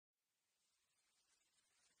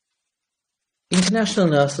International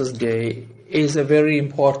Nurses Day is a very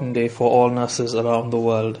important day for all nurses around the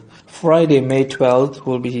world. Friday, May 12th,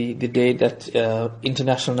 will be the day that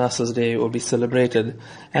International Nurses Day will be celebrated,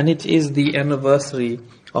 and it is the anniversary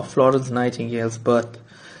of Florence Nightingale's birth.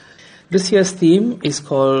 This year's theme is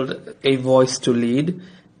called A Voice to Lead.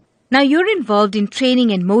 Now, you're involved in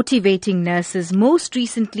training and motivating nurses, most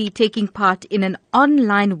recently taking part in an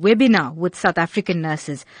online webinar with South African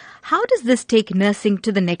nurses. How does this take nursing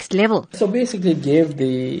to the next level? So basically it gave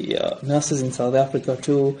the nurses in South Africa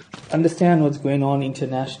to understand what's going on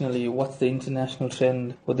internationally, what's the international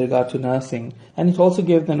trend with regard to nursing. And it also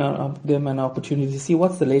gave them an opportunity to see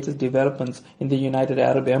what's the latest developments in the United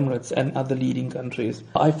Arab Emirates and other leading countries.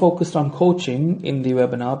 I focused on coaching in the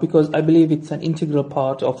webinar because I believe it's an integral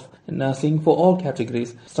part of nursing for all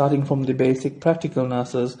categories, starting from the basic practical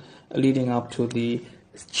nurses leading up to the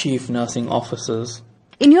chief nursing officers.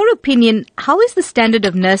 In your opinion, how is the standard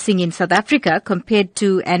of nursing in South Africa compared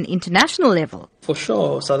to an international level? For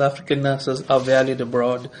sure, South African nurses are valued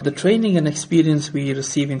abroad. The training and experience we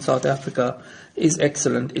receive in South Africa is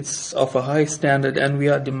excellent. It's of a high standard and we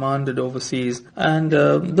are demanded overseas. And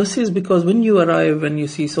this is because when you arrive and you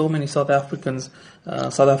see so many South African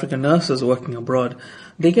nurses working abroad,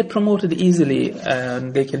 they get promoted easily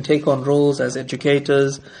and they can take on roles as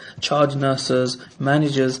educators, charge nurses,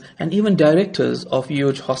 managers, and even directors of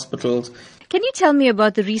huge hospitals. Can you tell me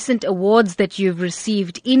about the recent awards that you've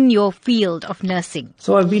received in your field of nursing?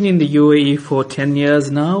 So I've been in the UAE for 10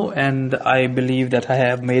 years now, and I believe that I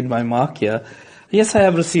have made my mark here. Yes, I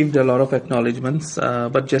have received a lot of acknowledgements,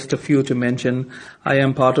 but just a few to mention. I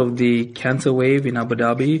am part of the Cancer Wave in Abu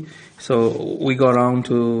Dhabi. So we go around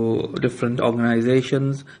to different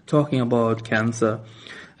organizations talking about cancer.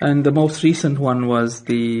 And the most recent one was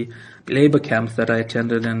the labor camps that I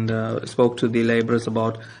attended and spoke to the laborers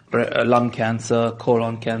about lung cancer,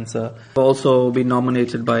 colon cancer. I've also been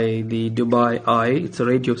nominated by the Dubai Eye, it's a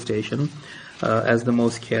radio station, as the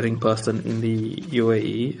most caring person in the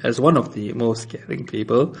UAE, as one of the most caring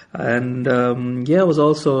people. And I was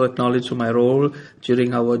also acknowledged for my role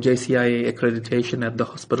during our JCIA accreditation at the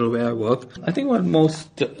hospital where I work. I think what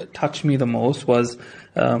most touched me the most was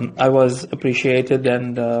I was appreciated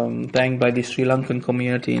and thanked by the Sri Lankan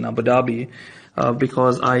community in Abu Dhabi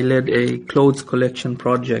because I led a clothes collection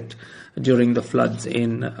project during the floods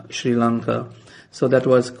in Sri Lanka. So that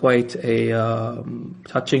was quite a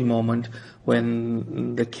touching moment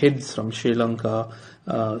when the kids from Sri Lanka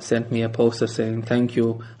sent me a poster saying, "Thank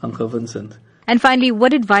you, Uncle Vincent." And finally,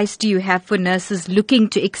 what advice do you have for nurses looking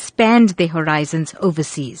to expand their horizons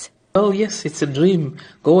overseas? Well, yes, it's a dream.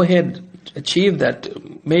 Go ahead, achieve that.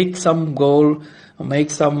 Make some goal, make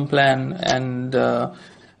some plan, and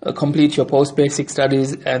complete your post-basic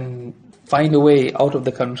studies and find a way out of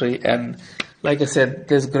the country. And like I said,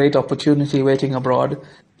 there's great opportunity waiting abroad.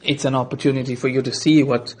 It's an opportunity for you to see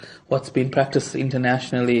what's been practiced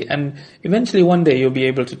internationally. And eventually one day you'll be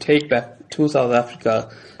able to take back to South Africa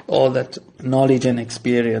all that knowledge and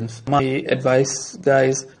experience. My advice,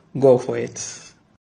 guys, go for it.